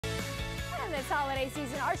this holiday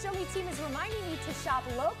season, our Show Me team is reminding you to shop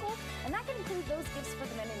local, and that can include those gifts for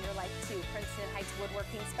the men in your life too. Princeton Heights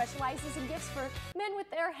Woodworking specializes in gifts for men with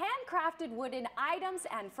their handcrafted wooden items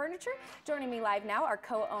and furniture. Joining me live now are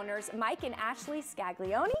co-owners Mike and Ashley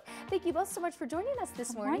Scaglione. Thank you both so much for joining us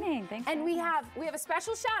this morning. Good morning. Thanks. And we have a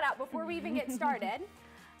special shout out before we even get started.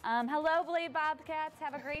 Hello, Blade Bobcats.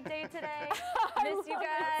 Have a great day today. Miss you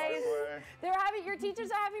guys. Your teachers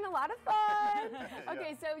are having a lot of fun.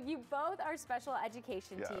 Okay, so you both are special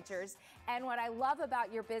education teachers. And what I love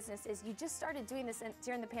about your business is you just started doing this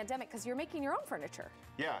during the pandemic because you're making your own furniture.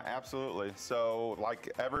 Yeah, absolutely. So like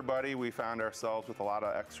everybody, we found ourselves with a lot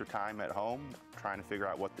of extra time at home trying to figure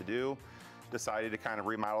out what to do. Decided to kind of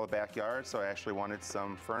remodel the backyard, so I actually wanted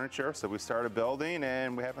some furniture, so we started building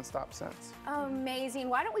and we haven't stopped since. Amazing.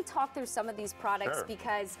 Why don't we talk through some of these products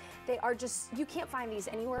because they are just, you can't find these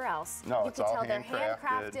anywhere else. No, you can tell they're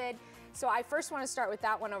handcrafted. So I first want to start with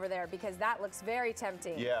that one over there because that looks very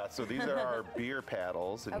tempting. Yeah, so these are our beer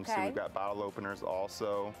paddles, and so we've got bottle openers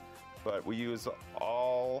also, but we use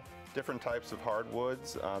all different types of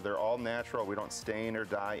hardwoods. They're all natural. We don't stain or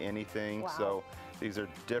dye anything. Wow. So these are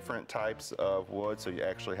different types of wood. So you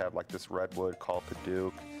actually have like this redwood called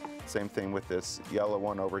Paduke. Same thing with this yellow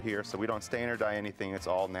one over here. So we don't stain or dye anything. It's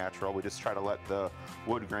all natural. We just try to let the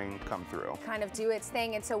wood grain come through. Kind of do its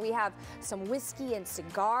thing. And so we have some whiskey and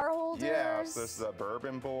cigar holders. Yeah, so this is a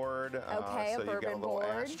bourbon board. Okay, so a bourbon you got a little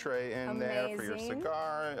board. ashtray in there for your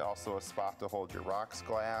cigar. Also a spot to hold your rocks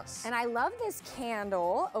glass. And I love this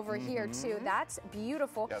candle over here too. That's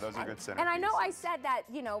beautiful. Yeah, those are good centerpieces. And I know I said that,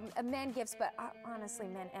 you know, men gifts, but honestly,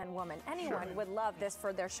 men and women, anyone would love this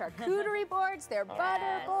for their charcuterie boards, their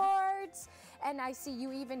butter boards. And I see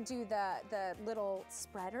you even do the little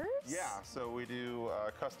spreaders. Yeah, so we do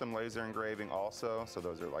custom laser engraving also. So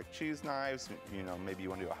those are like cheese knives. You know, maybe you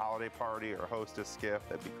want to do a holiday party or a hostess gift.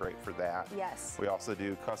 That'd be great for that. Yes. We also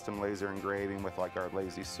do custom laser engraving with like our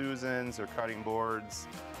Lazy Susans or cutting boards,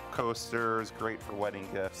 coasters, great for wedding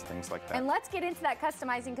gifts, things like that. And let's get into that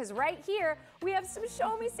customizing because right here we have some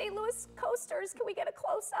Show Me St. Louis coasters. Can we get a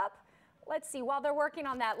close-up? Let's see, while they're working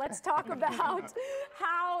on that, let's talk about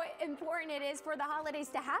how important it is for the holidays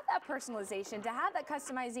to have that personalization, to have that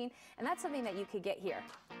customizing, and that's something that you could get here.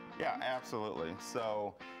 Yeah, absolutely.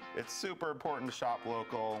 So it's super important to shop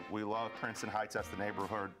local. We love Princeton Heights. That's the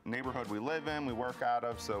neighborhood we live in, we work out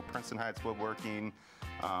of. So Princeton Heights Woodworking,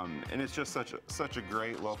 and it's just such a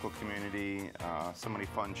great local community. So many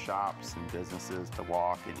fun shops and businesses to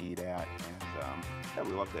walk and eat at, and yeah,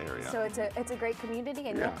 we love the area. So it's a great community,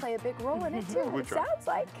 and you'll play a big role in it too. It sounds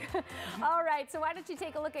like. All right, so why don't you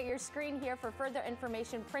take a look at your screen here for further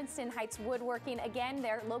information. Princeton Heights Woodworking. Again,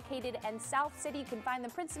 they're located in South City. You can find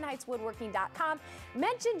them PrincetonHeightsWoodworking.com.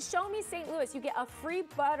 Mention Show Me St. Louis. You get a free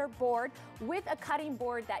butter board with a cutting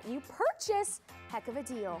board that you purchase. Heck of a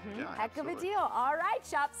deal. Yeah, heck of a deal. All right,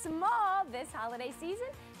 shop small this holiday season.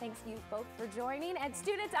 Thanks you both for joining. And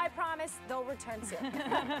students, I promise they'll return soon.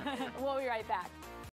 We'll be right back.